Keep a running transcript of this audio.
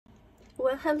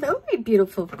Well, hello, my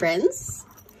beautiful friends.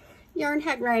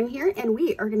 YarnHagRyan here, and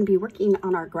we are going to be working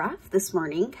on our graph this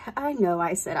morning. I know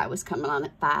I said I was coming on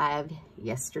at 5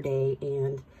 yesterday,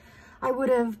 and I would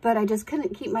have, but I just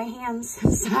couldn't keep my hands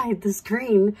inside the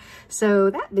screen,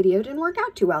 so that video didn't work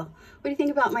out too well. What do you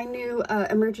think about my new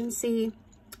emergency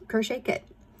crochet kit?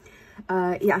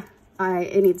 Yeah,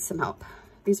 it needs some help.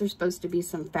 These are supposed to be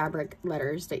some fabric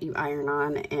letters that you iron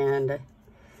on, and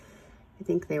I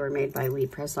think they were made by Lee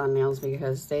Press-On Nails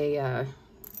because they,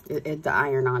 the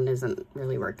iron-on isn't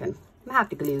really working. I'm gonna have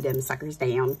to glue them suckers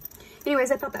down.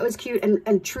 Anyways, I thought that was cute,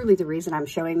 and truly the reason I'm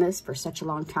showing this for such a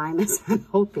long time is I'm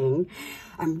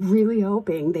really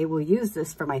hoping they will use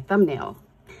this for my thumbnail,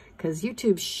 because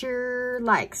YouTube sure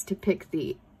likes to pick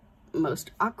the most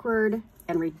awkward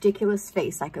and ridiculous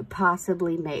face I could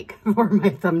possibly make for my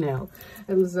thumbnail.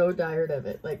 I'm so tired of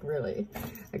it, like really.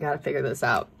 I gotta figure this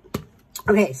out.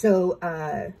 Okay, so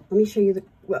let me show you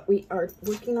what we are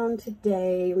working on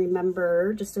today.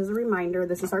 Remember, just as a reminder,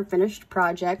 this is our finished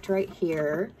project right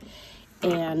here.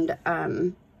 And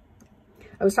I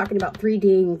was talking about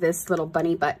 3D'ing this little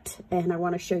bunny butt, and I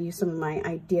want to show you some of my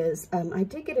ideas. I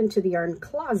did get into the yarn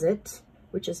closet,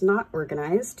 which is not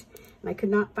organized, and I could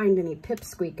not find any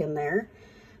pipsqueak in there.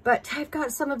 But I've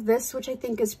got some of this, which I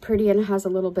think is pretty and has a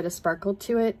little bit of sparkle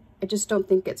to it. I just don't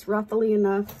think it's ruffly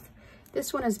enough.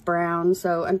 This one is brown,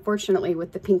 so unfortunately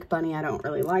with the pink bunny, I don't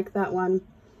really like that one.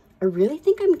 I really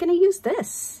think I'm gonna use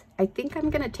this. I think I'm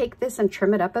gonna take this and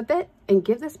trim it up a bit and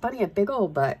give this bunny a big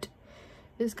old butt.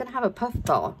 It's gonna have a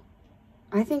puffball.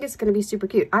 I think it's gonna be super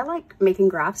cute. I like making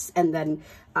graphs and then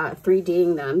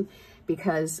 3D'ing them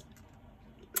because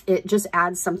it just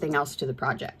adds something else to the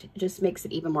project. It just makes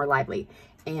it even more lively.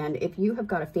 And if you have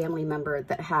got a family member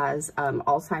that has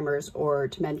Alzheimer's or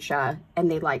dementia and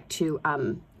they like to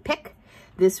pick,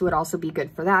 this would also be good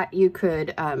for that. You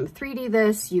could 3D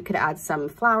this. You could add some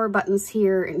flower buttons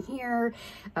here and here.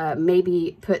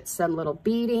 Maybe put some little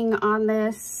beading on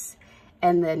this,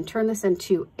 and then turn this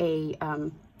into a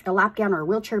lap gown or a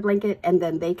wheelchair blanket, and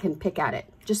then they can pick at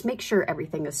it. Just make sure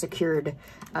everything is secured,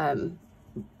 you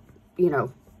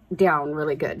know, down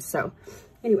really good. So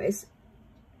anyways,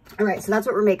 all right, so that's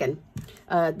what we're making.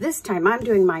 This time I'm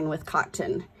doing mine with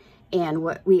cotton. And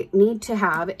what we need to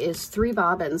have is 3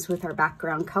 bobbins with our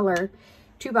background color,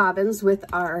 2 bobbins with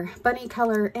our bunny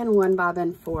color, and 1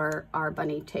 bobbin for our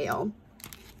bunny tail.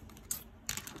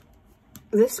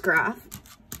 This graph,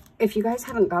 if you guys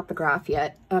haven't got the graph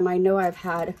yet, I know I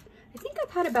think I've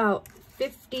had about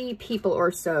 50 people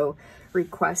or so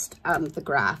request the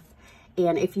graph.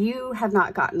 And if you have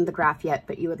not gotten the graph yet,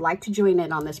 but you would like to join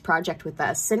in on this project with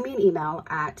us, send me an email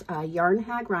at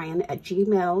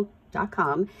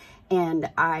yarnhagryan@gmail.com. And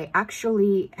I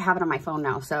actually have it on my phone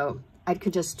now, so I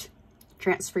could just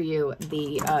transfer you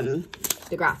the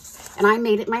graph. And I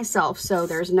made it myself, so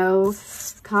there's no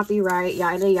copyright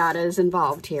yada yadas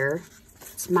involved here.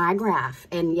 It's my graph.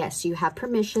 And yes, you have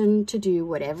permission to do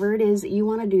whatever it is that you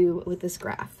want to do with this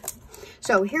graph.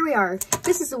 So here we are.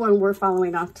 This is the one we're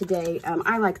following off today.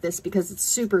 I like this because it's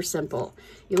super simple.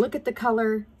 You look at the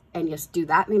color and just do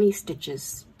that many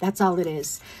stitches. That's all it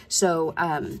is. So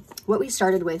what we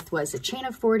started with was a chain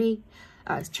of 40,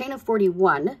 chain of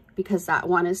 41, because that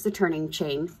one is the turning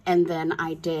chain. And then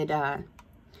I did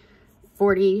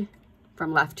 40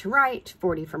 from left to right,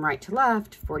 40 from right to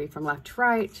left, 40 from left to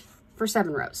right for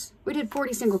 7 rows. We did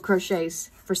 40 single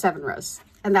crochets for 7 rows.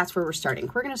 And that's where we're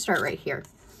starting. We're gonna start right here.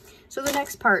 So the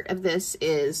next part of this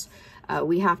is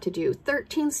we have to do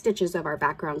 13 stitches of our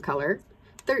background color,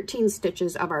 13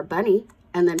 stitches of our bunny,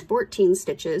 and then 14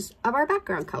 stitches of our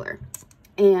background color.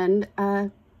 And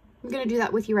I'm gonna do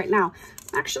that with you right now.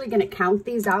 I'm actually gonna count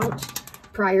these out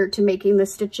prior to making the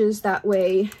stitches. That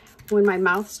way, when my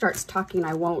mouth starts talking,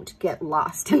 I won't get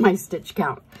lost in my stitch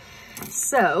count.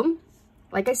 So,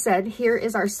 like I said, here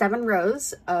is our 7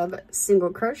 rows of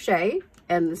single crochet,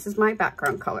 and this is my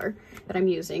background color that I'm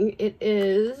using. It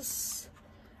is,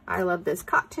 I love this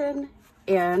cotton,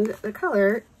 and the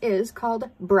color is called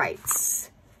Brights.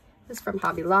 This is from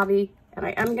Hobby Lobby, and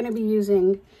I am going to be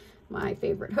using my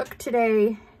favorite hook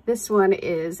today. This one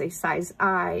is a size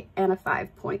I and a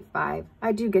 5.5.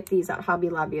 I do get these at Hobby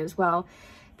Lobby as well.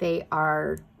 They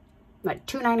are like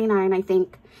 $2.99, I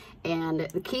think. And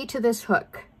the key to this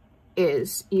hook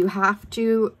is you have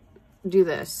to do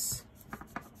this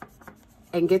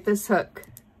and get this hook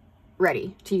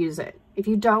ready to use it. If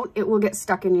you don't, it will get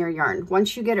stuck in your yarn.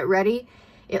 Once you get it ready,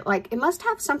 it must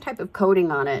have some type of coating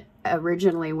on it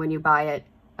originally when you buy it.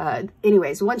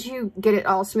 Anyways, once you get it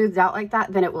all smoothed out like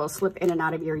that, then it will slip in and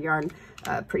out of your yarn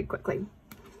pretty quickly.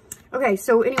 Okay,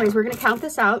 so anyways, we're gonna count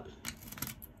this out.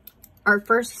 our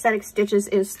first set of stitches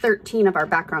is 13 of our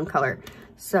background color.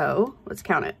 So let's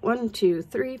count it. 1, 2,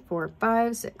 3, 4,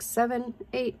 5, 6, 7,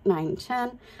 8, 9,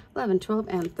 10, 11, 12,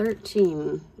 and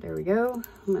 13. There we go.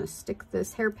 I'm going to stick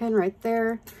this hairpin right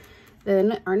there.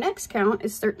 Then our next count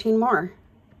is 13 more.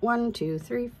 1, 2,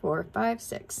 3, 4, 5,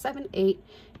 6, 7, 8,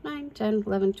 9, 10,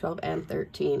 11, 12, and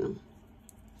 13.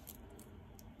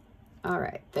 All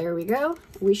right, there we go.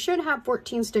 We should have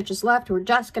 14 stitches left. We're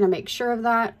just going to make sure of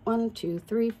that. 1, 2,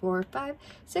 3, 4, 5,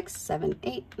 6, 7,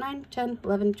 8, 9, 10,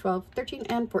 11, 12, 13,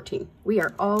 and 14. We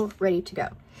are all ready to go.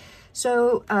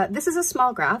 So this is a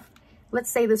small graph.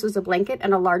 Let's say this was a blanket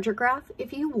and a larger graph.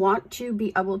 If you want to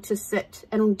be able to sit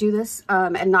and do this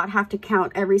and not have to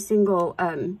count every single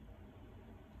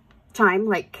time,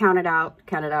 like count it out,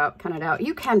 count it out, count it out,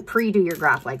 you can pre-do your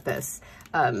graph like this.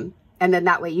 And then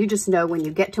that way you just know when you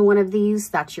get to one of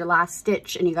these, that's your last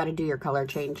stitch and you got to do your color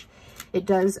change. It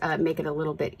does make it a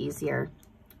little bit easier.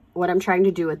 What I'm trying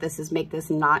to do with this is make this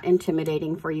not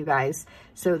intimidating for you guys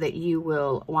so that you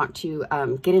will want to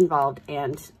get involved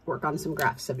and work on some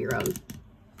graphs of your own.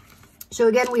 So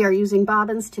again, we are using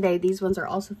bobbins today. These ones are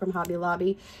also from Hobby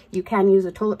Lobby. You can use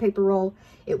a toilet paper roll.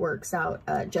 It works out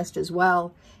just as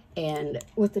well. And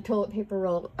with the toilet paper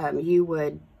roll, you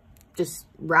would just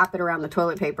wrap it around the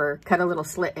toilet paper, cut a little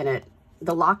slit in it.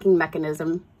 The locking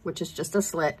mechanism, which is just a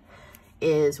slit,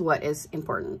 is what is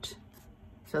important.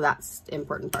 So that's the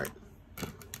important part.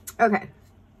 Okay,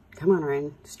 come on,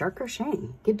 Ryan, start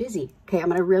crocheting, get busy. Okay, I'm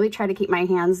gonna really try to keep my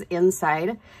hands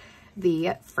inside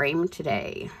the frame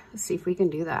today. Let's see if we can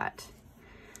do that.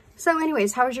 So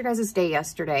anyways, how was your guys' day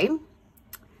yesterday?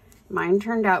 Mine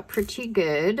turned out pretty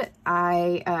good.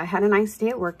 I had a nice day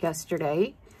at work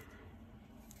yesterday.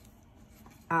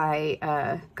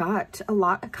 I got a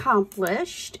lot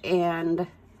accomplished, and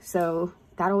so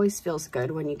that always feels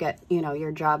good when you get, you know,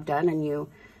 your job done and you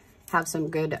have some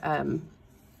good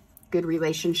good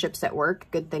relationships at work,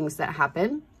 good things that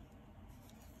happen.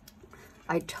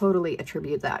 I totally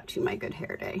attribute that to my good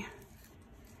hair day.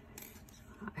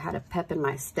 I had a pep in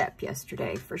my step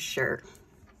yesterday for sure.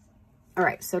 All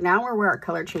right, so now we're where our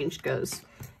color change goes,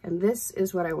 and this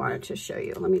is what I wanted to show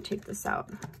you. Let me take this out.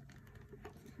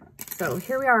 So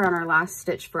here we are on our last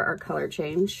stitch for our color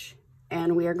change,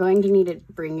 and we are going to need to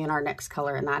bring in our next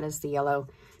color, and that is the yellow,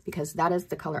 because that is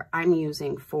the color I'm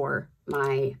using for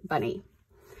my bunny.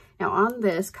 Now on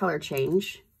this color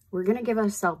change, we're going to give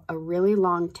ourselves a really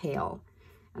long tail,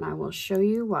 and I will show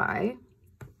you why.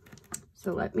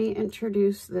 So let me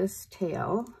introduce this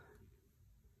tail.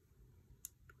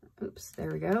 Oops,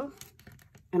 there we go.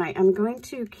 And I am going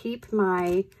to keep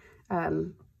my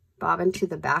bobbin to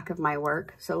the back of my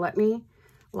work. So let me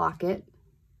lock it.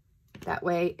 That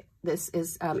way, this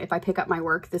is, if I pick up my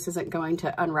work, this isn't going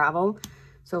to unravel.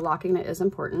 So locking it is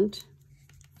important.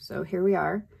 So here we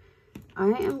are. I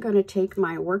am going to take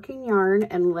my working yarn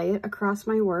and lay it across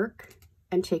my work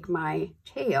and take my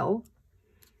tail,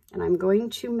 and I'm going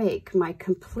to make my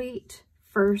complete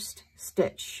first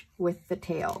stitch with the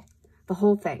tail, the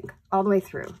whole thing, all the way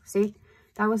through. See,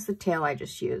 that was the tail I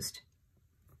just used.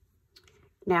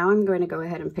 Now I'm going to go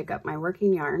ahead and pick up my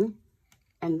working yarn,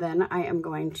 and then I am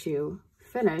going to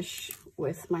finish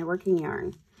with my working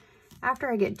yarn. After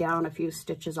I get down a few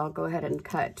stitches, I'll go ahead and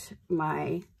cut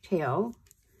my tail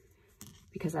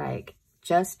because I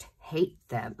just hate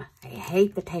them. I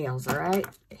hate the tails, all right?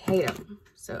 I hate them.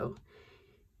 So,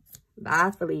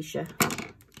 bye, Felicia.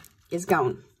 Is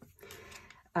gone.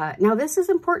 Now this is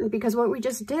important because what we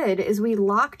just did is we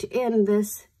locked in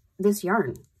this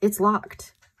yarn. It's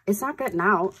locked. It's not getting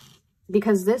out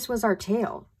because this was our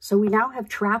tail. So we now have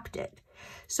trapped it.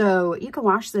 So you can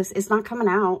wash this. It's not coming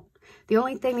out. The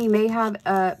only thing you may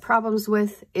have problems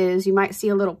with is you might see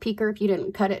a little peeker if you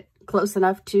didn't cut it close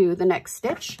enough to the next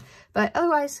stitch. But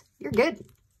otherwise, you're good.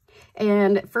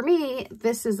 And for me,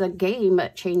 this is a game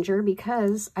changer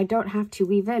because I don't have to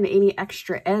weave in any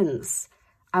extra ends.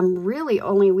 I'm really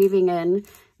only weaving in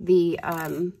the,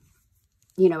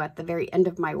 you know, at the very end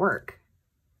of my work.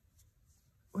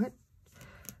 What?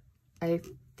 I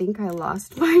think I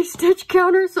lost my stitch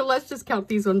counter, so let's just count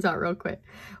these ones out real quick.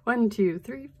 1, 2,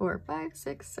 3, 4, 5,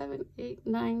 6, 7, 8,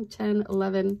 9, 10,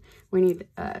 11. We need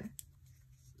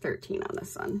 13 on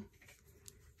this one.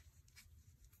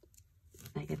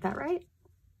 Did I get that right?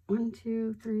 1,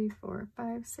 2, 3, 4,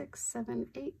 5, 6, 7,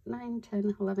 8, 9,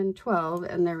 10, 11, 12.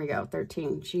 And there we go,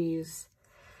 13. Jeez.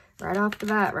 Right off the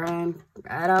bat, Ryan.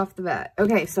 Right off the bat.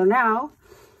 Okay, so now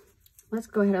let's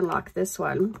go ahead and lock this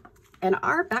one. And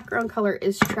our background color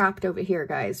is trapped over here,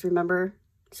 guys. Remember?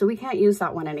 So we can't use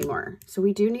that one anymore. So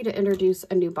we do need to introduce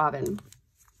a new bobbin.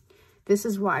 This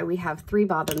is why we have 3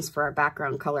 bobbins for our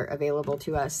background color available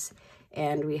to us.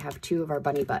 and we have 2 of our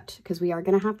bunny butt because we are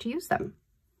going to have to use them.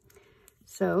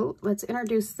 So let's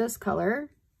introduce this color,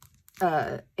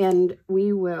 and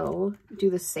we will do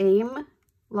the same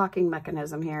locking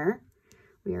mechanism here.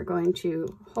 We are going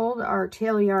to hold our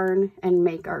tail yarn and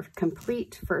make our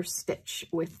complete first stitch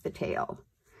with the tail.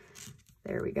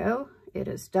 There we go. It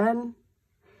is done.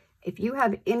 If you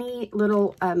have any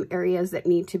little areas that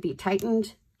need to be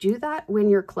tightened, do that when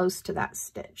you're close to that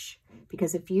stitch.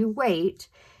 Because if you wait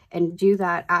and do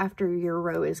that after your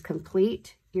row is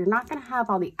complete, you're not going to have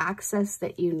all the access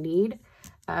that you need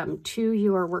to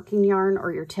your working yarn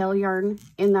or your tail yarn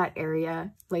in that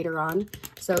area later on.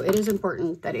 So it is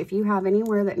important that if you have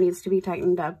anywhere that needs to be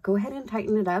tightened up, go ahead and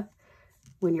tighten it up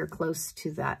when you're close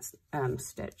to that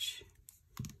stitch.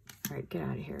 All right, get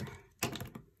out of here.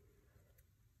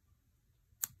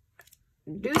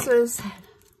 Deuces.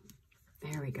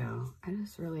 There we go. I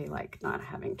just really like not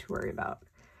having to worry about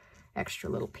extra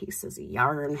little pieces of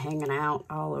yarn hanging out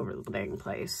all over the dang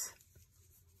place.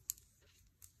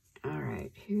 All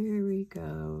right, here we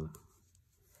go.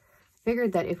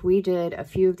 Figured that if we did a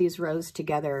few of these rows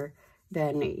together,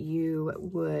 then you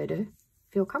would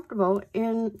feel comfortable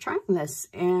in trying this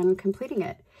and completing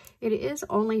it. It is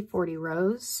only 40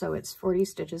 rows, so it's 40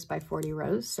 stitches by 40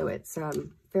 rows, so it's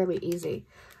fairly easy.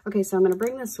 Okay, so I'm going to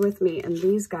bring this with me, and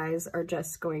these guys are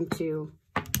just going to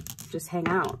just hang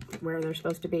out where they're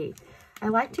supposed to be. I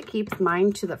like to keep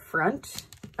mine to the front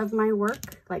of my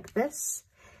work like this.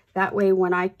 That way,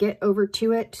 when I get over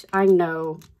to it, I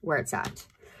know where it's at.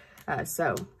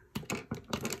 So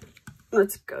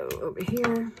let's go over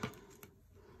here.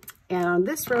 And on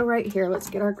this row right here, let's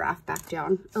get our graph back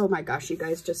down. Oh my gosh, you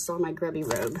guys just saw my grubby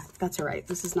robe. That's all right.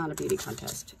 This is not a beauty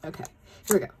contest. Okay,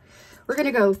 here we go. We're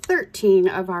going to go 13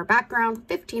 of our background,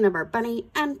 15 of our bunny,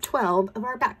 and 12 of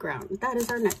our background. That is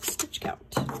our next stitch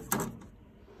count.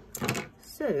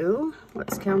 So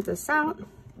let's count this out.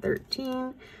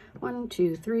 13. 1,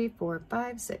 2, 3, 4,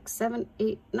 5, 6, 7,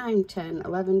 8, 9, 10,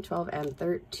 11, 12, and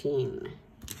 13.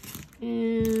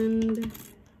 And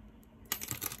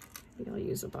I'll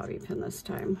use a bobby pin this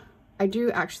time. I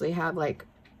do actually have like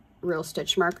real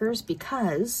stitch markers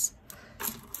because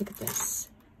look at this.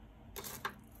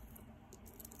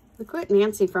 Look what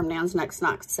Nancy from Nan's Next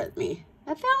Knock sent me.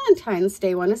 A Valentine's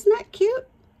Day one. Isn't that cute?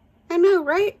 I know,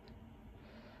 right?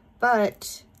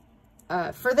 But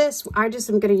for this, I just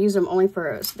am going to use them only for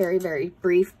a very, very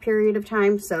brief period of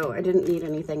time. So I didn't need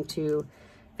anything too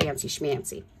fancy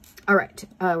schmancy. All right,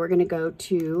 we're going to go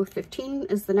to 15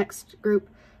 is the next group.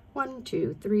 1,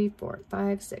 2, 3, 4,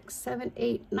 5, 6, 7,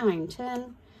 8, 9,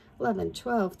 10, 11,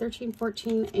 12, 13,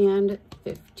 14, and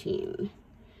 15.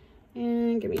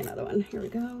 And give me another one. Here we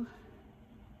go.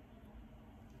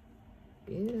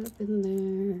 Get up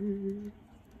in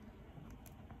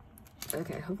there.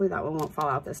 Okay, hopefully that one won't fall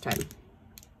out this time.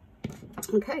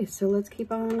 Okay, so let's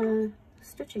keep on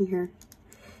stitching here.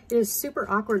 It is super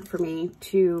awkward for me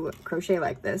to crochet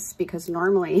like this because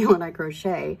normally when I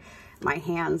crochet, my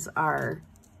hands are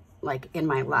like in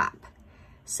my lap.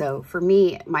 So for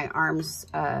me, my arms,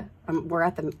 we're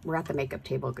at the makeup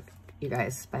table, you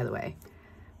guys, by the way.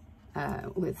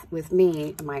 With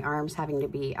me, my arms having to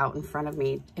be out in front of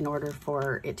me in order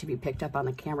for it to be picked up on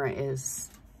the camera is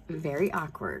very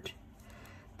awkward.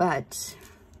 But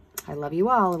I love you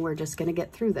all, and we're just gonna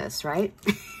get through this, right?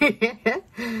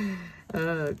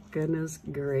 Oh, goodness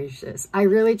gracious. I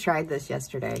really tried this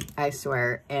yesterday, I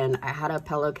swear, and I had a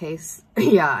pillowcase.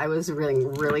 Yeah, I was really,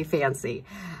 really fancy.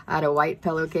 I had a white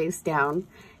pillowcase down,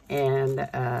 and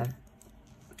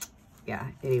yeah,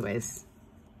 anyways,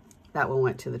 that one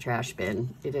went to the trash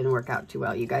bin. It didn't work out too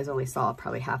well. You guys only saw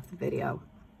probably half the video.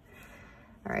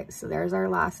 All right, so there's our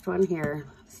last one here.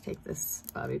 Let's take this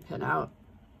bobby pin out.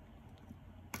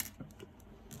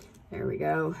 There we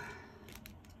go.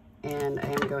 And I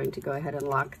am going to go ahead and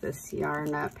lock this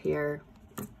yarn up here.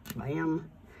 Bam.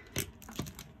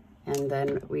 And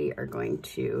then we are going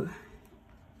to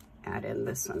add in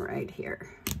this one right here.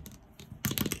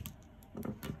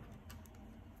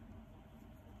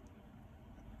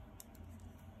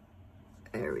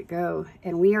 There we go.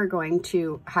 And we are going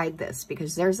to hide this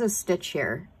because there's a stitch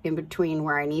here in between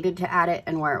where I needed to add it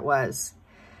and where it was.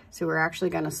 So we're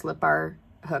actually going to slip our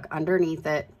hook underneath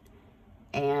it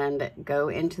and go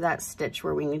into that stitch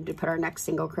where we need to put our next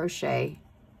single crochet,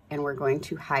 and we're going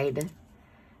to hide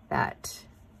that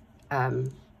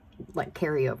like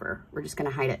carryover. We're just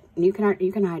going to hide it. And you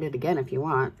can hide it again if you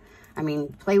want. I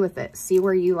mean, play with it. See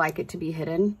where you like it to be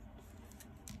hidden.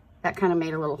 That kind of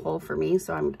made a little hole for me,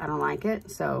 so I don't like it.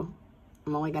 So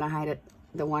I'm only going to hide it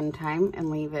the one time and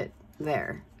leave it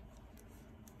there.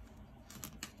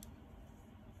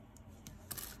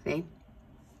 See?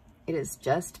 It is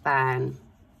just fine.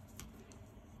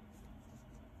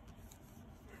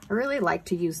 I really like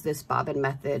to use this bobbin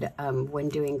method when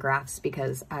doing graphs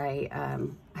because I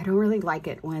don't really like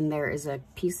it when there is a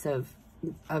piece of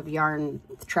yarn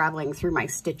traveling through my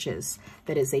stitches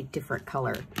that is a different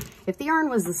color. If the yarn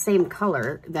was the same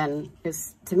color, then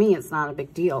to me it's not a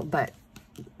big deal, but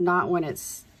not when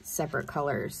it's separate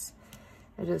colors.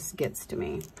 It just gets to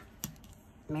me.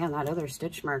 Man, that other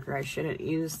stitch marker, I shouldn't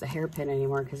use the hairpin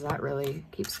anymore because that really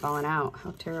keeps falling out.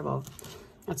 How terrible.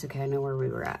 That's okay, I know where we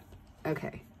were at.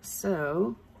 Okay,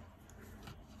 so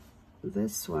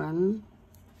this one,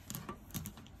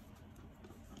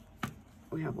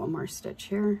 we have one more stitch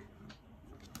here.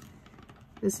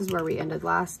 This is where we ended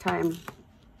last time.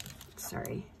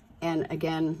 Sorry. And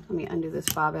again, let me undo this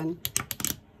bobbin.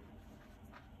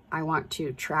 I want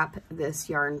to trap this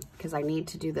yarn because I need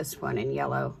to do this one in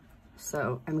yellow.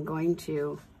 So I'm going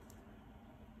to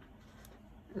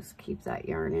just keep that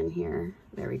yarn in here.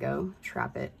 There we go.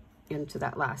 Trap it into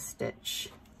that last stitch.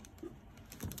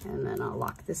 And then I'll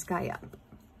lock this guy up.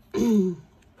 And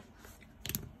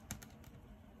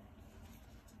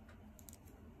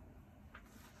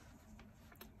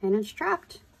it's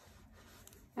trapped.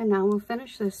 And now we'll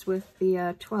finish this with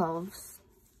the 12s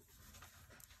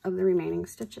of the remaining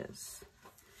stitches.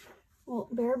 Well,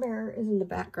 Bear is in the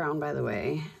background, by the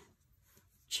way,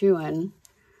 chewing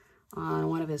on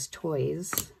one of his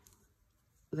toys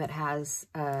that has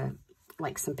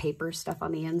like some paper stuff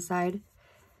on the inside.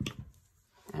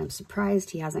 And I'm surprised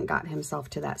he hasn't got himself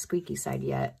to that squeaky side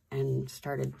yet and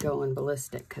started going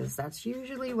ballistic, because that's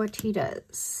usually what he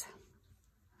does.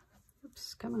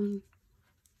 Oops, come on.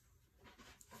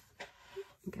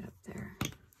 Get up there.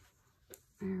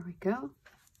 There we go.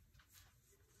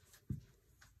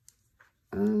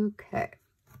 Okay,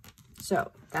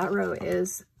 so that row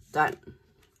is done.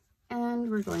 And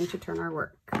we're going to turn our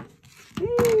work.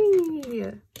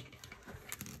 Hey!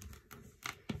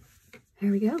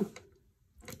 There we go.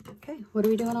 Okay, what are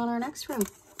we doing on our next row?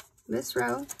 This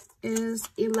row is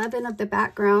 11 of the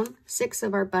background, 6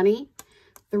 of our bunny,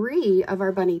 3 of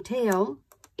our bunny tail,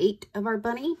 8 of our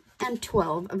bunny, and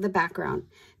 12 of the background.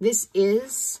 This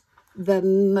is the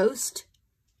most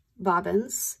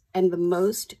bobbins and the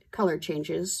most color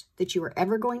changes that you are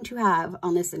ever going to have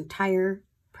on this entire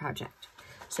project.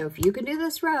 So if you can do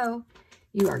this row,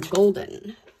 you are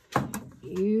golden.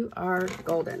 You are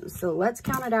golden. So let's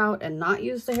count it out and not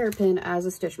use the hairpin as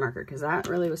a stitch marker, because that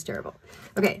really was terrible.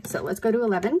 Okay, so let's go to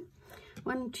 11.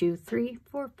 1, 2, 3,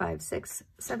 4, 5, 6,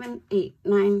 7, 8,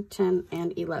 9, 10,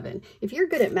 and 11. If you're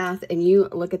good at math and you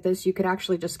look at this, you could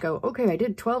actually just go, okay, I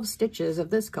did 12 stitches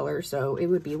of this color, so it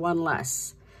would be 1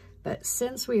 less. But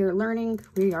since we are learning,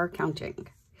 we are counting.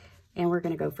 And we're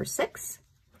going to go for 6.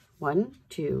 1,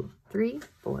 2, 3,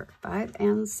 4, 5,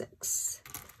 and 6.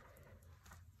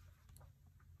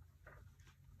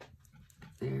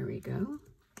 There we go.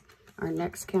 Our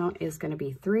next count is going to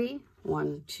be 3.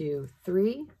 1, 2,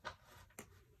 3.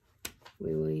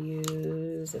 We will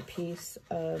use a piece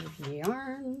of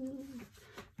yarn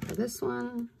for this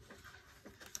one.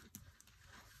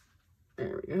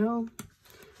 There we go.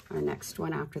 Our next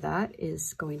one after that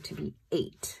is going to be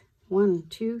 8. 1,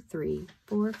 2, 3,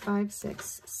 4, 5,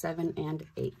 6, 7, and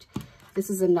 8.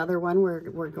 This is another one where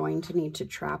we're going to need to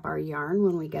trap our yarn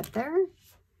when we get there.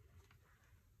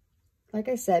 Like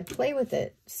I said, play with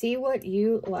it. See what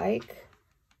you like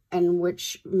and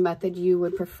which method you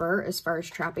would prefer as far as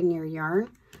trapping your yarn,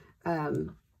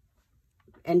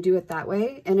 and do it that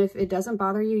way. And if it doesn't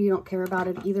bother you, you don't care about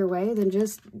it either way, then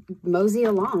just mosey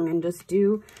along and just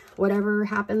do whatever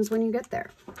happens when you get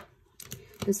there.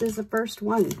 This is the first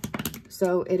one,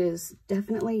 so it is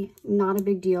definitely not a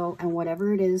big deal, and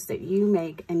whatever it is that you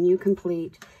make and you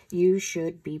complete, you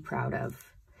should be proud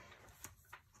of.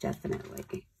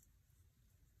 Definitely.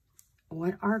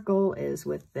 What our goal is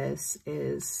with this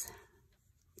is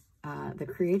the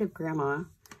Creative Grandma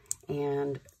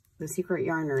and the Secret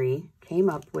Yarnery came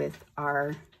up with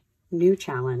our new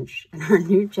challenge. And our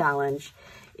new challenge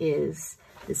is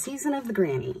the Season of the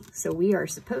Granny. So we are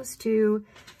supposed to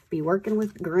be working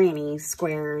with granny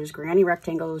squares, granny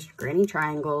rectangles, granny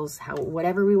triangles,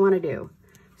 whatever we want to do.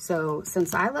 So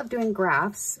since I love doing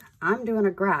graphs, I'm doing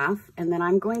a graph, and then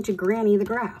I'm going to granny the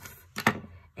graph.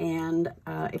 And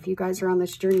if you guys are on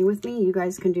this journey with me, you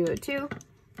guys can do it too.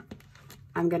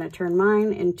 I'm going to turn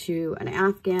mine into an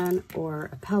Afghan or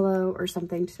a pillow or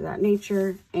something to that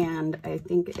nature, and I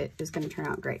think it is going to turn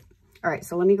out great. All right,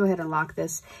 so let me go ahead and lock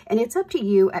this. And it's up to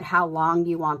you at how long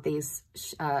you want these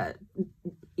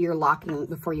you're locking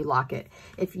before you lock it.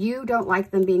 If you don't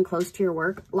like them being close to your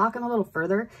work, lock them a little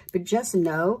further, but just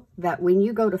know that when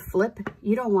you go to flip,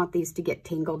 you don't want these to get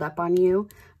tangled up on you,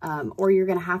 or you're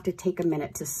gonna have to take a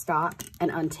minute to stop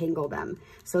and untangle them.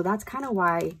 So that's kind of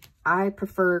why I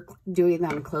prefer doing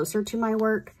them closer to my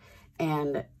work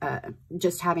and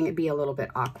just having it be a little bit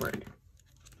awkward,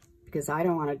 because I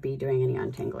don't want to be doing any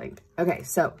untangling. Okay,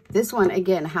 so this one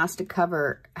again has to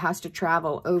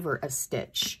travel over a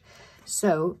stitch.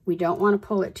 So we don't want to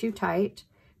pull it too tight,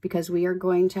 because we are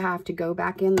going to have to go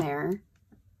back in there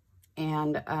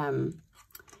and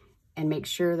make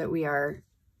sure that we are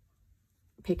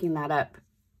picking that up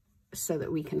so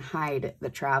that we can hide the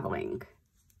traveling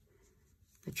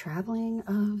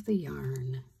of the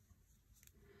yarn.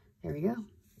 There we go.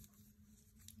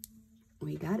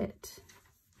 We got it.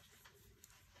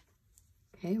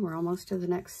 Okay, we're almost to the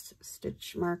next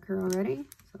stitch marker already.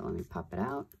 So let me pop it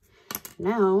out.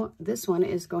 Now, this one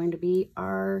is going to be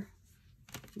our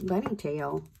bunny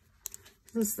tail.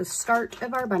 This is the start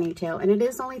of our bunny tail, and it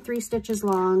is only 3 stitches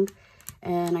long.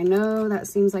 And I know that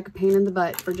seems like a pain in the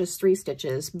butt for just 3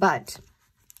 stitches, but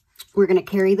we're going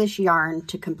to carry this yarn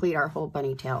to complete our whole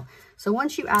bunny tail. So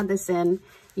once you add this in,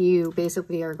 you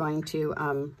basically are going to,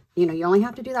 you know, you only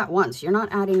have to do that once. You're not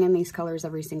adding in these colors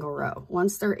every single row.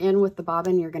 Once they're in with the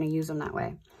bobbin, you're going to use them that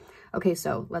way. Okay,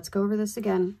 so let's go over this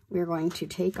again. We're going to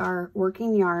take our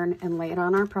working yarn and lay it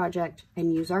on our project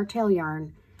and use our tail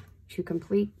yarn to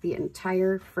complete the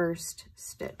entire first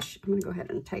stitch. I'm going to go ahead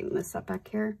and tighten this up back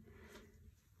here.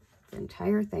 The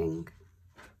entire thing.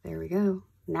 There we go.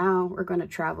 Now we're going to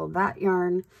travel that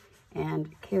yarn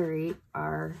and carry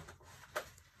our,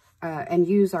 and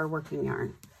use our working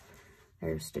yarn.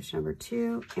 There's stitch number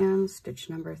 2 and stitch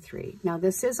number 3. Now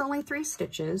this is only 3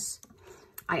 stitches.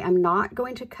 I am not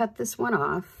going to cut this one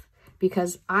off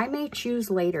because I may choose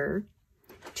later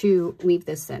to weave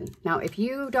this in. Now, if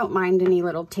you don't mind any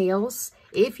little tails,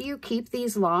 if you keep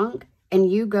these long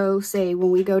and you go, say,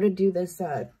 when we go to do this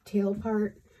tail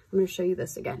part, I'm going to show you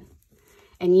this again,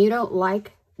 and you don't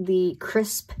like the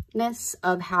crispness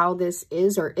of how this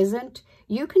is or isn't,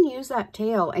 you can use that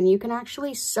tail and you can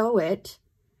actually sew it,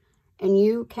 and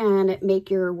you can make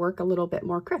your work a little bit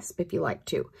more crisp if you like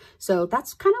to. So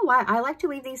that's kind of why I like to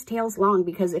leave these tails long,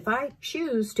 because if I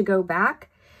choose to go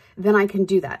back, then I can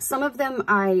do that. Some of them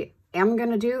I am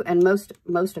gonna do, and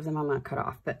most of them I'm gonna cut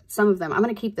off, but some of them, I'm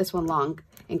gonna keep this one long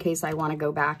in case I wanna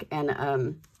go back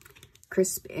and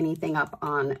crisp anything up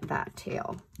on that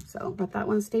tail. So let that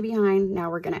one stay behind.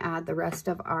 Now we're gonna add the rest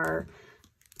of our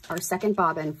second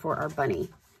bobbin for our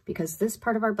bunny, because this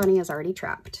part of our bunny is already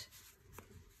trapped.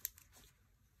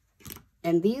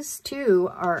 And these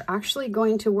two are actually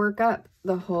going to work up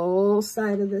the whole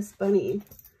side of this bunny.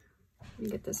 Let me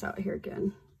get this out here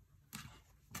again.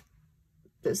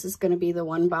 This is going to be the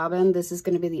one bobbin. This is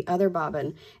going to be the other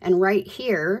bobbin. And right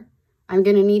here, I'm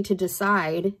going to need to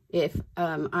decide if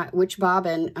which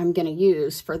bobbin I'm going to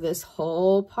use for this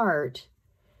whole part.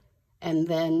 And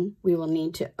then we will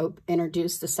need to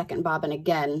introduce the second bobbin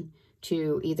again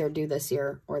to either do this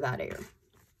ear or that ear.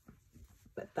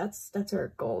 But that's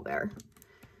our goal there.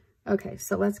 Okay,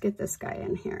 so let's get this guy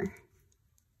in here.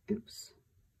 Oops.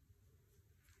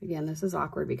 Again, this is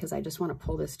awkward because I just want to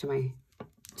pull this to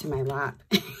my lap.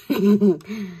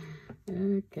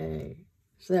 Okay,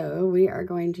 so we are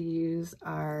going to use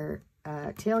our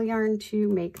tail yarn to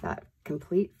make that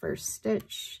complete first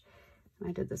stitch.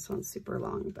 I did this one super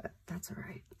long, but that's all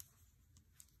right.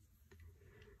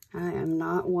 I am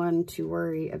not one to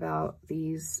worry about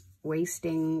these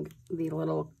wasting the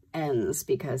little ends,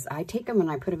 because I take them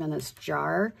and I put them in this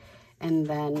jar, and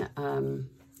then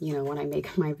you know, when I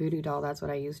make my voodoo doll, that's what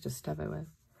I use to stuff it with.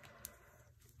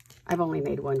 I've only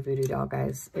made one voodoo doll,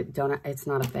 guys. It's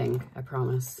not a thing, I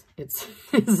promise. It's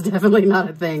definitely not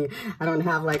a thing. I don't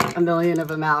have like a million of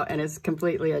them out, and it's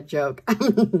completely a joke.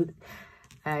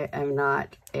 I am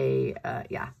not a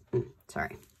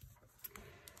sorry,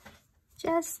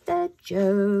 just a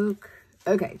joke.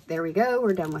 Okay, there we go.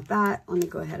 We're done with that. Let me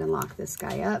go ahead and lock this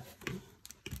guy up.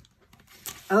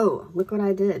 Oh, look what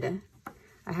I did.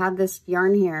 I have this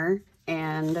yarn here,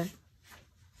 and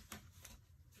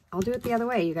I'll do it the other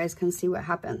way. You guys can see what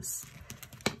happens.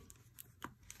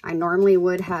 I normally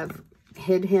would have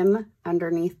hid him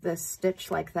underneath this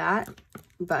stitch like that,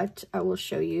 but I will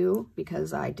show you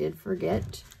because I did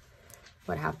forget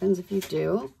what happens if you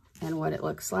do and what it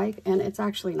looks like. And it's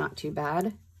actually not too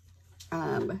bad.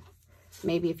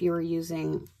 Maybe if you were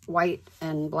using white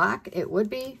and black, it would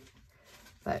be,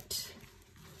 but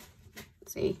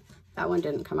see, that one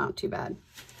didn't come out too bad.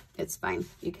 It's fine.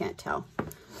 You can't tell.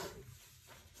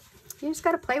 you just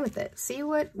got to play with it. See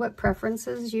what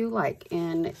preferences you like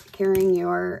in carrying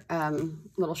your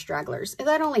little stragglers. And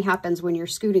that only happens when you're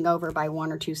scooting over by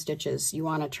 1 or 2 stitches. You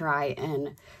want to try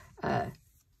and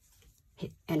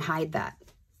hide that.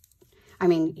 I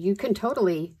mean, you can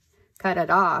totally cut it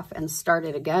off and start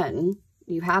it again.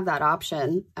 You have that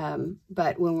option.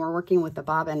 But when we're working with the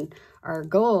bobbin, our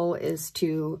goal is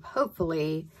to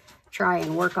hopefully try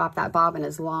and work off that bobbin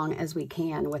as long as we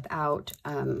can without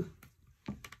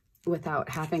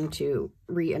having to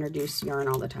reintroduce yarn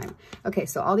all the time. Okay,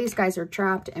 so all these guys are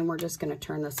trapped, and we're just going to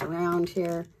turn this around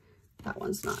here. That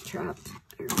one's not trapped.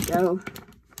 There we go.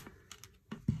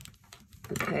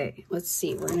 Okay, let's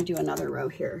see. We're going to do another row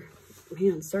here.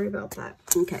 Man, sorry about that.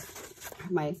 Okay,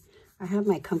 I have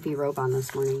my comfy robe on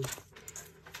this morning.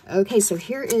 Okay, so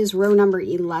here is row number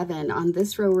 11. On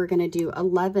this row, we're going to do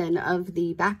 11 of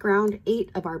the background,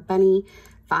 8 of our bunny,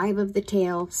 5 of the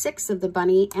tail, 6 of the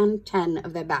bunny, and 10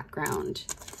 of the background.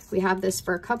 We have this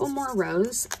for a couple more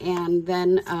rows, and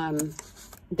then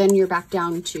you're back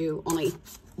down to only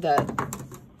the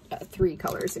 3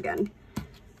 colors again.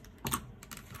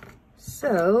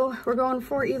 So we're going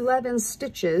for 11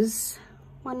 stitches.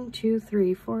 1, 2,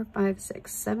 3, 4, 5,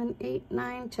 6, 7, 8,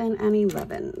 9, 10, and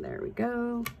 11. There we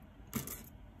go.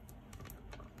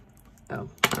 Oh,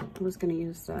 I was going to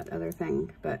use that other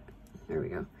thing, but there we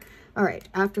go. All right,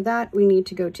 after that, we need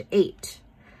to go to 8.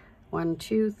 1,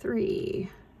 2, 3.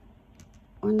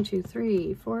 1, 2,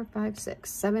 3, 4, 5,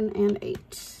 6, 7, and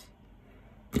 8.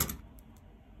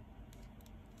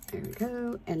 There we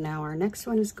go. And now our next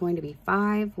one is going to be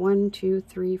 5. 1, 2,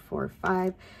 3, 4,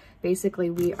 5. Basically,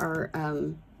 we are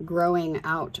growing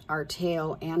out our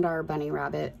tail and our bunny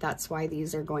rabbit. That's why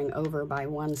these are going over by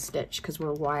 1 stitch, because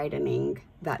we're widening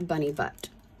that bunny butt.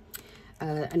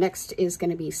 Next is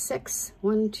going to be 6.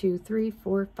 1, 2, 3,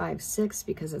 4, 5, 6,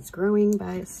 because it's growing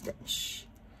by a stitch.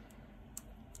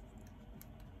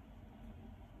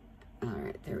 All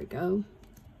right, there we go.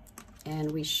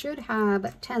 And we should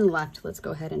have 10 left. Let's go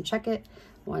ahead and check it.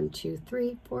 1, 2,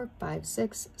 3, 4, 5,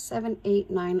 6, 7, 8,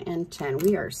 9, and 10.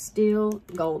 We are still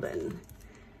golden.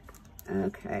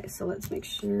 Okay, so let's make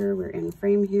sure we're in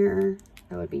frame here.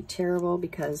 That would be terrible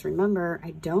because remember,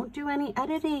 I don't do any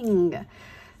editing.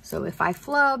 So if I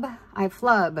flub, I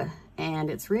flub, and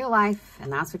it's real life,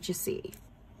 and that's what you see.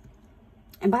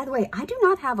 And by the way, I do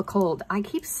not have a cold. I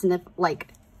keep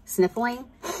sniffling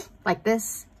like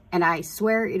this, and I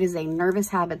swear it is a nervous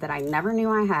habit that I never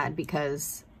knew I had,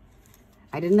 because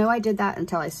I didn't know I did that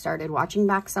until I started watching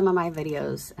back some of my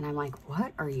videos, and I'm like,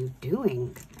 what are you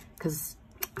doing? Because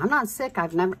I'm not sick.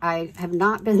 I have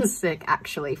not been sick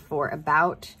actually for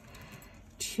about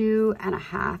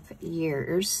 2.5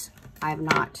 years. I've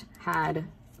not had a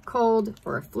cold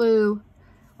or a flu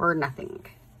or nothing.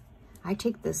 I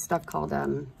take this stuff called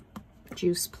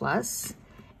Juice Plus,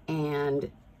 and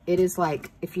it is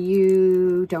like, if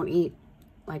you don't eat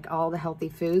like all the healthy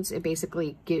foods, it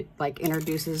basically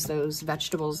introduces those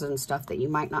vegetables and stuff that you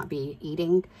might not be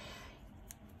eating.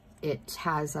 It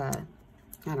has I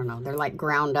don't know, they're like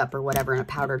ground up or whatever in a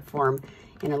powdered form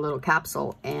in a little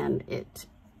capsule, and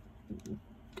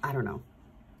I don't know,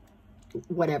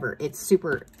 whatever. It's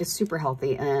super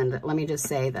healthy. And let me just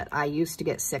say that I used to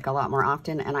get sick a lot more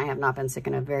often, and I have not been sick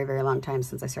in a very, very long time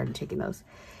since I started taking those.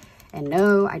 And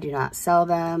no, I do not sell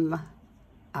them.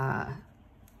 I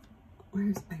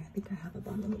think I have a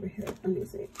bottle over here. Let me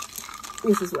see.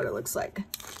 This is what it looks like.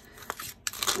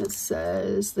 It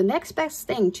says, the next best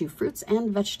thing to fruits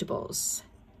and vegetables.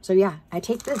 So yeah, I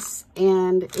take this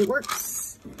and it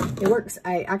works. It works.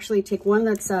 I actually take one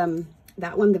that's,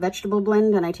 that one, the vegetable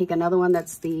blend, and I take another one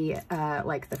that's the,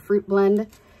 like the fruit blend,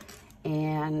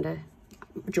 and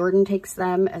Jordan takes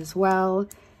them as well.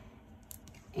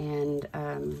 And,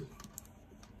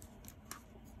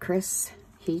 Chris,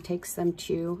 he takes them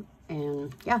too.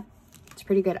 And yeah, it's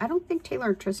pretty good. I don't think Taylor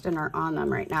and Tristan are on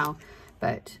them right now,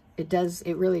 but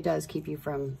it really does keep you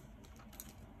from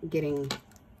getting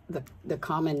the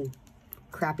common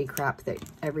crappy crap that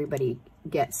everybody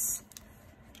gets.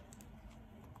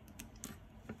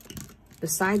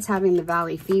 Besides having the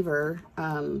valley fever,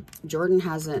 Jordan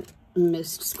hasn't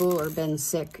missed school or been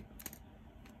sick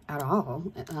at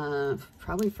all,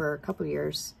 probably for a couple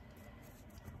years.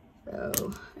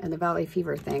 So, and the valley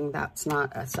fever thing, that's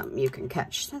not something you can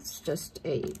catch. That's just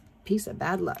a piece of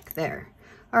bad luck there.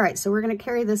 All right, so we're going to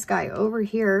carry this guy over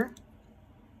here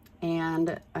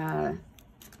and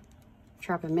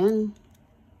trap him in.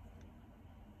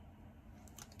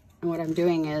 And what I'm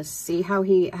doing is, see how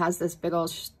he has this big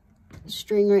old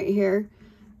string right here?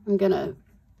 I'm going to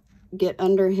get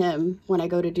under him when I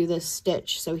go to do this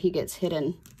stitch so he gets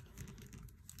hidden.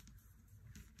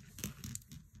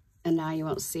 And now you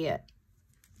won't see it.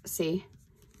 See?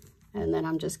 And then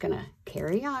I'm just gonna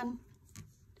carry on.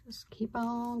 Just keep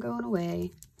on going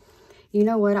away. You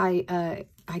know what I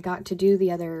got to do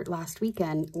last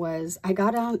weekend was I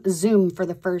got on Zoom for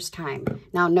the first time.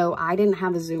 Now, no, I didn't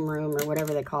have a Zoom room or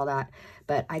whatever they call that,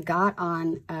 but I got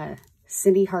on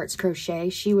Cindy Hart's Crochet.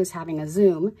 She was having a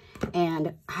Zoom,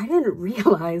 and I didn't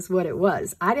realize what it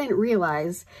was. I didn't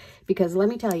realize, because let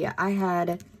me tell you, I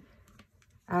had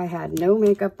no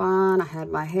makeup on. I had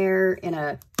my hair in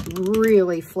a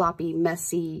really floppy,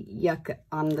 messy yuck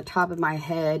on the top of my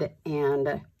head,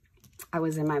 and I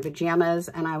was in my pajamas,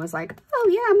 and I was like, oh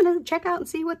yeah, I'm gonna check out and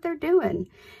see what they're doing.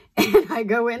 And I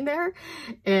go in there,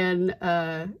 and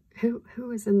who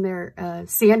was in there?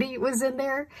 Sandy was in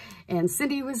there, and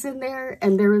Cindy was in there,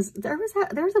 and there was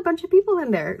a bunch of people in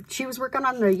there. She was working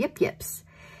on the yip yips,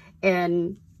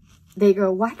 and they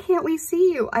go, why can't we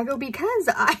see you? I go, because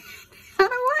I don't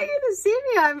want you to see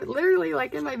me. I'm literally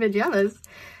like in my pajamas.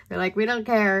 They're like, we don't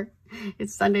care.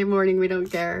 It's Sunday morning. We don't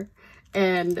care.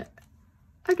 And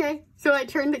okay, so I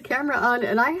turned the camera on,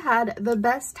 and I had the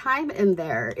best time in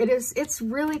there. It's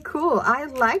really cool. I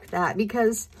like that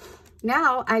because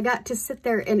now I got to sit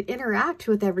there and interact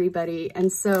with everybody.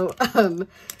 And so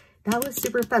that was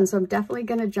super fun. So I'm definitely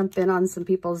going to jump in on some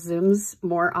people's Zooms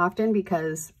more often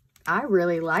because I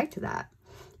really liked that.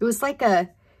 It was like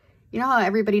you know how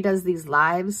everybody does these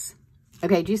lives?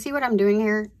 Okay, do you see what I'm doing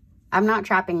here? I'm not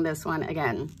trapping this one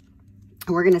again.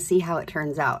 We're going to see how it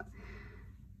turns out.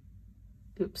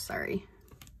 Oops, sorry.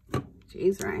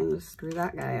 Jeez, Ryan, just screw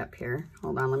that guy up here.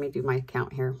 Hold on, let me do my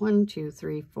count here. 1, 2,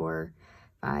 3, 4,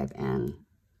 5, and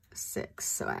 6.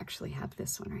 So I actually have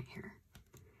this one right here.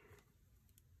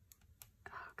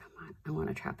 Oh, come on. I want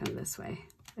to trap him this way.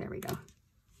 There we go.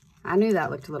 I knew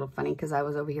that looked a little funny because I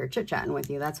was over here chit-chatting with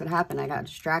you. That's what happened. I got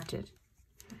distracted.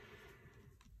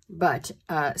 But,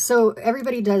 so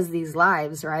everybody does these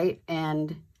lives, right?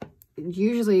 And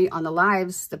usually on the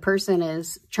lives, the person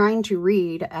is trying to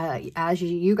read as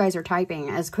you guys are typing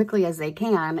as quickly as they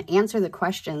can, answer the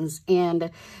questions,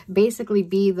 and basically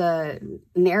be the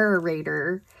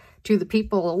narrator to the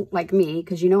people like me,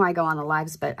 because you know I go on the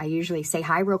lives, but I usually say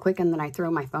hi real quick and then I throw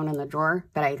my phone in the drawer,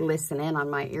 but I listen in on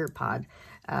my ear pod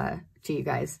to you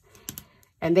guys.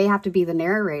 And they have to be the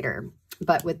narrator.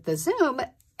 But with the Zoom,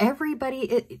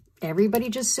 everybody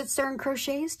just sits there and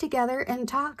crochets together and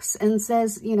talks and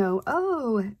says, you know,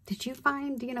 oh, did you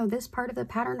find, you know, this part of the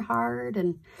pattern hard?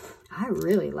 And I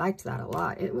really liked that a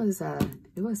lot. It was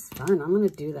fun. I'm going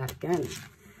to do that again.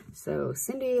 So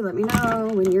Cindy, let me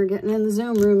know when you're getting in the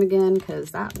Zoom room again,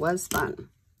 because that was fun.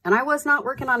 And I was not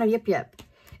working on a yip yip,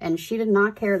 and she did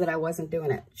not care that I wasn't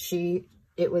doing it.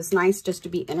 It was nice just to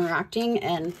be interacting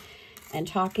and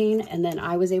talking, and then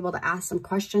I was able to ask some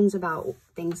questions about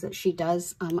things that she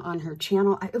does on her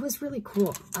channel. It was really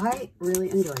cool. I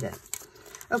really enjoyed it.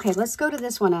 Okay, let's go to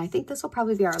this one. I think this will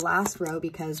probably be our last row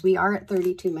because we are at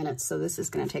 32 minutes, so this is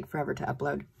going to take forever to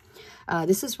upload.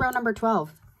 This is row number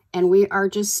 12, and we are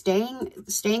just staying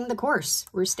the course.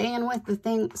 We're staying with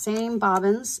the same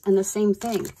bobbins and the same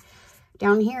thing.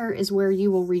 Down here is where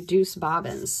you will reduce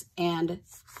bobbins, and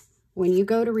when you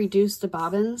go to reduce the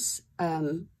bobbins,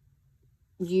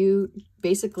 you're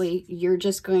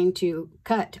just going to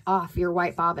cut off your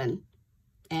white bobbin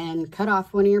and cut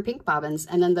off one of your pink bobbins,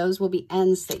 and then those will be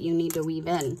ends that you need to weave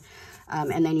in.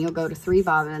 And then you'll go to 3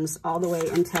 bobbins all the way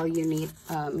until you need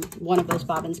one of those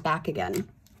bobbins back again.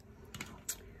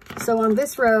 So on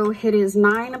this row, it is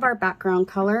 9 of our background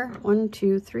color. 1,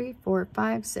 2, 3, 4,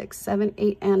 5, 6, 7,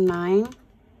 8, and 9.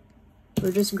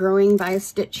 We're just growing by a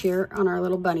stitch here on our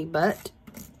little bunny butt.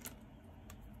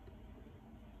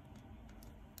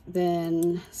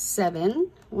 Then 7,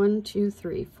 1, 2,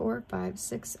 3, 4, 5,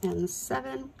 6, and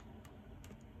 7.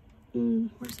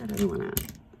 Where's that other one at?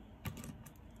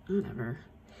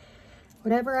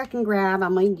 Whatever I can grab,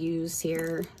 I'm going to use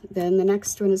here. Then the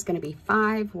next one is going to be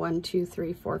 5, 1, 2,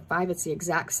 3, 4, 5. It's the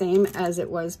exact same as it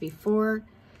was before.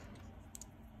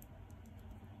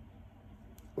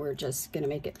 We're just going to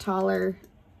make it taller.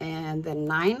 And then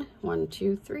 9, 1,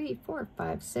 2, 3, 4,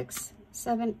 5, 6,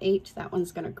 7, 8. That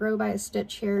one's going to grow by a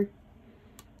stitch here.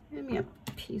 Give me a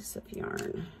piece of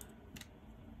yarn.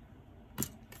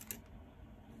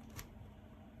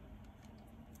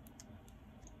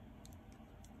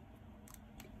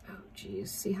 Oh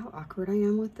geez, see how awkward I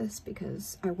am with this?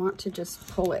 Because I want to just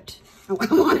pull it. I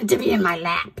want it to be in my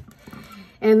lap.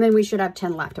 And then we should have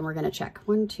 10 left, and we're going to check.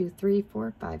 1, 2, 3,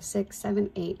 4, 5, 6,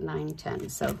 7, 8, 9, 10.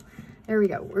 So there we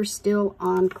go. We're still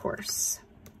on course.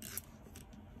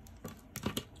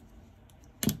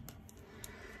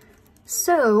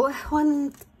 So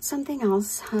one Something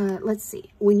else, let's see.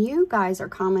 When you guys are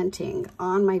commenting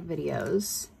on my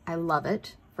videos, I love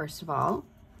it, first of all.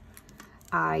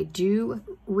 I do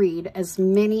read as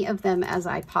many of them as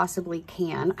I possibly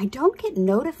can. I don't get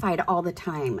notified all the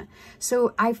time.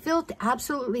 So I feel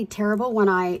absolutely terrible when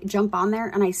I jump on there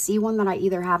and I see one that I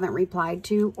either haven't replied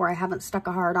to or I haven't stuck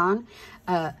a heart on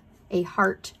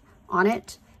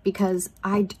it, because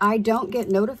I don't get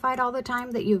notified all the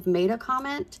time that you've made a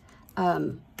comment.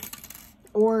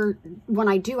 Or when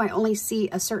I do, I only see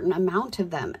a certain amount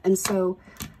of them. And so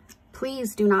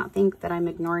please do not think that I'm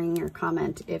ignoring your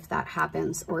comment if that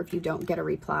happens, or if you don't get a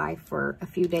reply for a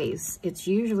few days. It's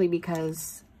usually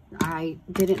because I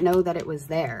didn't know that it was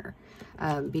there.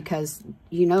 Because,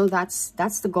 you know, that's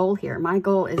the goal here. My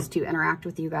goal is to interact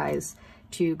with you guys,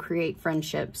 to create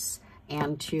friendships,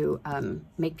 and to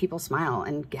make people smile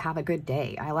and have a good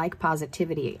day. I like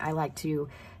positivity. I like to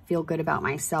feel good about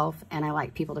myself, and I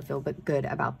like people to feel good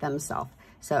about themselves.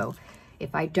 So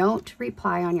if I don't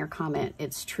reply on your comment,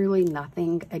 it's truly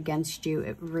nothing against you.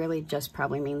 It really just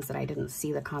probably means that I didn't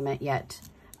see the comment yet,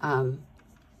 and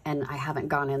I haven't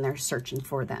gone in there searching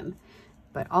for them.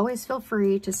 But always feel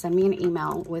free to send me an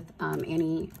email with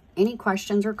any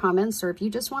questions or comments, or if you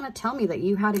just want to tell me that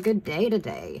you had a good day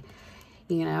today.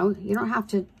 You know, you don't have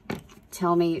to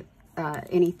tell me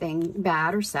anything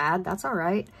bad or sad. That's all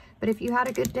right. But if you had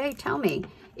a good day, tell me.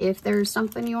 If there's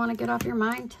something you want to get off your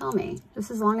mind, tell me. Just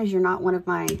as long as you're not one of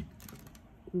my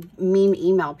mean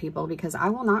email people, because I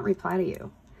will not reply to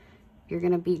you. If you're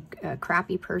going to be a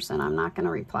crappy person, I'm not going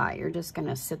to reply. You're just going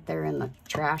to sit there in the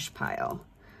trash pile.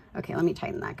 Okay, let me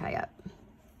tighten that guy up.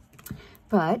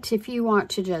 But if you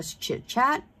want to just chit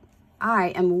chat, I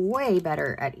am way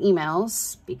better at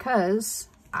emails because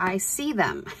I see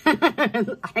them.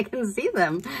 I can see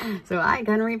them, so I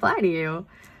can reply to you.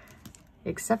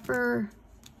 Except for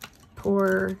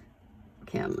poor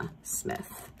Kim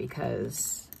Smith,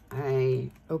 because I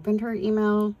opened her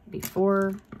email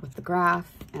before with the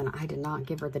graph and I did not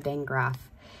give her the dang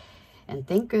graph. And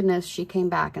thank goodness she came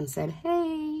back and said,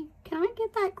 hey, can I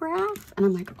get that graph? And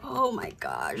I'm like, oh my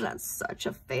gosh, that's such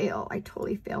a fail. I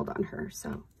totally failed on her.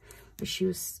 So, but she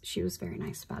was very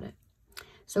nice about it.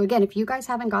 So again, if you guys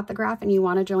haven't got the graph and you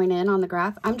want to join in on the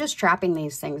graph, I'm just trapping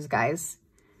these things, guys.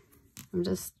 I'm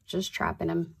just trapping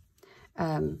them.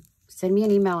 Send me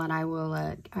an email and I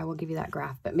will give you that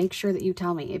graph. But make sure that you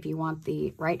tell me if you want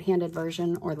the right-handed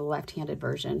version or the left-handed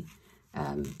version,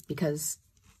 because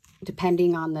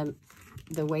depending on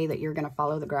the way that you're going to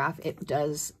follow the graph, it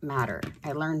does matter.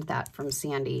 I learned that from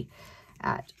Sandy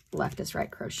at Left is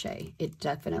Right Crochet. It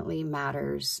definitely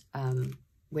matters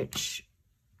which,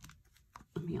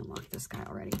 let me unlock this guy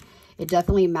already. It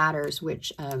definitely matters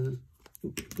which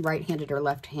right-handed or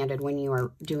left-handed when you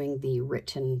are doing the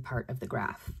written part of the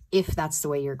graph, if that's the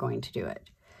way you're going to do it.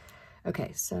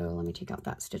 Okay, so let me take out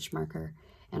that stitch marker,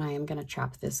 and I am going to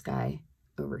trap this guy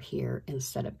over here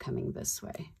instead of coming this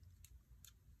way.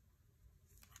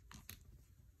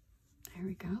 There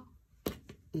we go.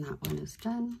 And that one is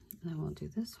done. And then we'll do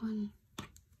this one.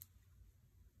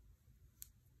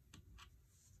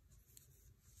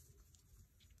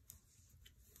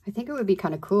 I think it would be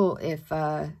kind of cool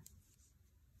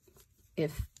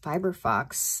if Fiber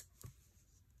Fox,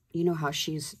 you know how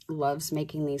she loves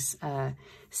making these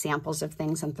samples of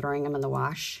things and throwing them in the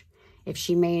wash. If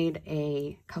she made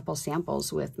a couple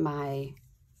samples with my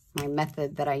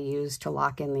method that I use to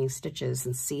lock in these stitches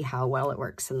and see how well it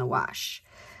works in the wash.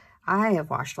 I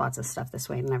have washed lots of stuff this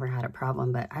way and never had a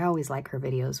problem, but I always like her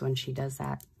videos when she does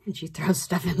that and she throws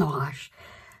stuff in the wash.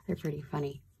 They're pretty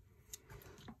funny.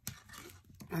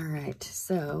 All right,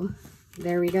 so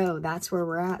there we go. That's where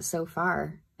we're at so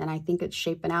far. And I think it's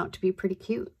shaping out to be pretty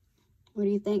cute. What do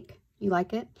you think? You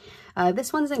like it?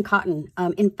 This one's in cotton.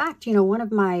 In fact, you know, one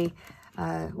of my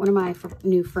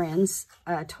new friends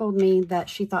told me that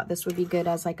she thought this would be good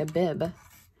as like a bib.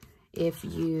 If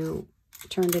you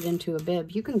turned it into a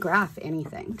bib, you can graph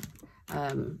anything.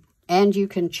 And you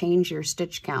can change your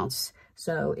stitch counts.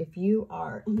 So if you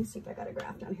are, let me see if I got a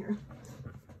graph down here.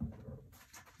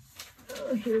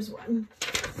 Oh, here's one.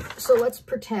 So let's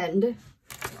pretend,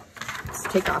 let's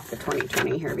take off the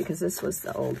 2020 here because this was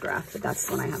the old graph, but that's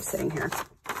the one I have sitting here.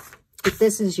 If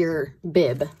this is your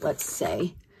bib, let's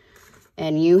say,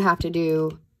 and you have to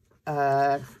do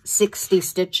 60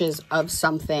 stitches of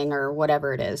something or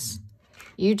whatever it is,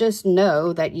 you just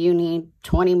know that you need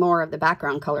 20 more of the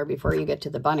background color before you get to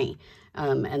the bunny.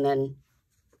 And then,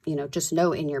 you know, just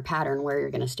know in your pattern where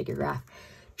you're going to stick your graph.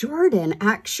 Jordan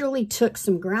actually took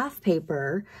some graph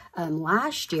paper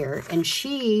last year, and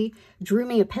she drew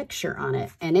me a picture on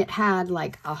it, and it had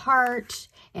like a heart,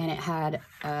 and it had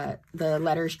the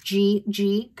letters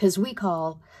G, because we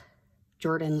call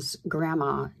Jordan's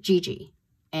grandma Gigi,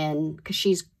 and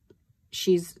because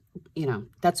she's, you know,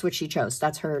 that's what she chose.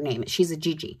 That's her name. She's a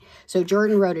Gigi. So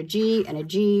Jordan wrote a G,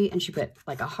 and she put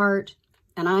like a heart,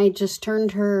 and I just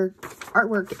turned her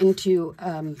artwork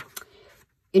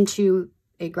into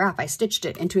a graph. I stitched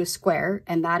it into a square,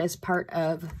 and that is part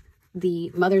of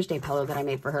the Mother's Day pillow that I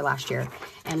made for her last year.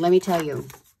 And let me tell you,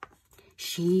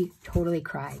 she totally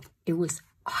cried. It was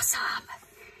awesome.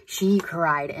 She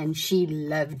cried and she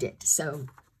loved it. So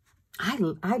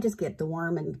I just get the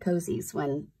warm and cozies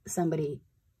when somebody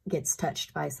gets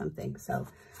touched by something. So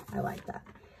I like that.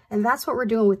 And that's what we're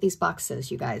doing with these boxes,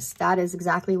 you guys. That is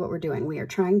exactly what we're doing. We are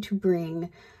trying to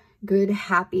bring good,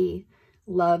 happy,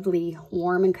 lovely,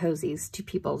 warm and cozies to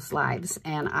people's lives.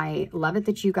 And I love it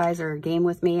that you guys are game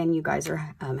with me, and you guys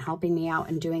are helping me out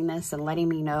and doing this and letting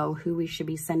me know who we should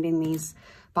be sending these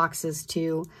boxes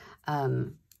to. I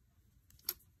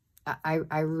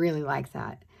really like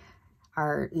that.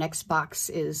 Our next box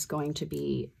is going to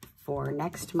be for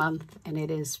next month, and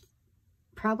it is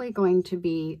probably going to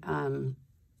be,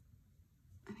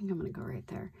 I think I'm going to go right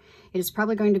there. It is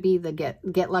probably going to be the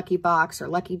Get Lucky box, or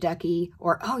Lucky Ducky,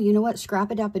 or, oh, you know what?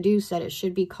 Scrap-a-dap-a-doo said it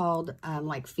should be called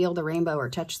like Feel the Rainbow or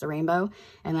Touch the Rainbow.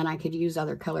 And then I could use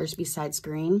other colors besides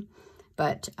green.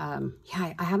 But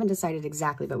yeah, I haven't decided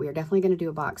exactly, but we are definitely going to do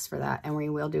a box for that, and we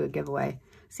will do a giveaway.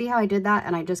 See how I did that?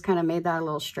 And I just kind of made that a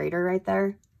little straighter right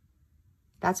there.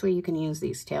 That's what you can use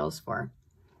these tails for.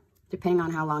 Depending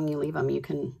on how long you leave them, you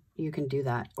can do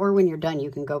that. Or when you're done,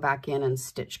 you can go back in and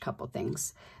stitch a couple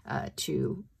things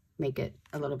to make it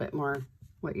a little bit more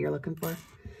what you're looking for.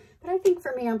 But I think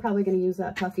for me, I'm probably going to use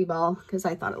that puffy ball because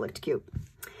I thought it looked cute.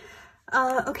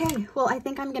 Okay, well, I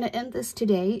think I'm going to end this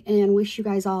today and wish you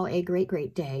guys all a great,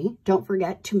 great day. Don't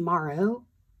forget, tomorrow,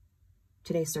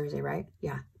 today's Thursday, right?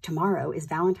 Yeah, tomorrow is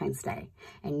Valentine's Day,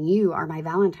 and you are my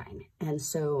Valentine. And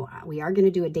so we are going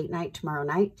to do a date night tomorrow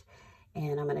night,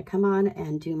 and I'm going to come on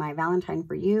and do my Valentine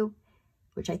for you,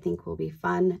 which I think will be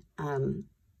fun.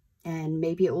 And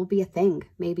maybe it will be a thing.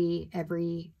 Maybe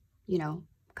every, you know,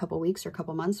 couple weeks or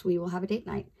couple months, we will have a date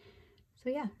night. So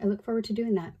yeah, I look forward to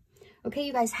doing that. Okay,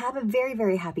 you guys, have a very,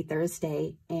 very happy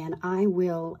Thursday, and I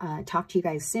will talk to you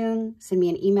guys soon. Send me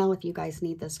an email if you guys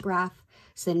need this graph.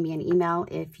 Send me an email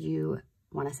if you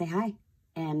want to say hi,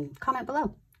 and comment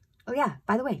below. Oh yeah,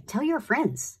 by the way, tell your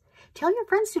friends. Tell your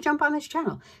friends to jump on this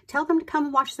channel. Tell them to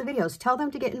come watch the videos. Tell them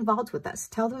to get involved with us.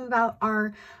 Tell them about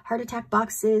our heart attack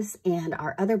boxes and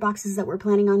our other boxes that we're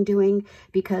planning on doing,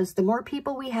 because the more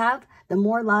people we have, the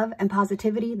more love and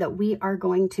positivity that we are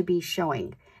going to be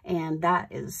showing. And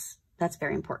that's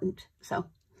very important. So,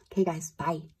 okay guys,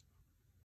 bye.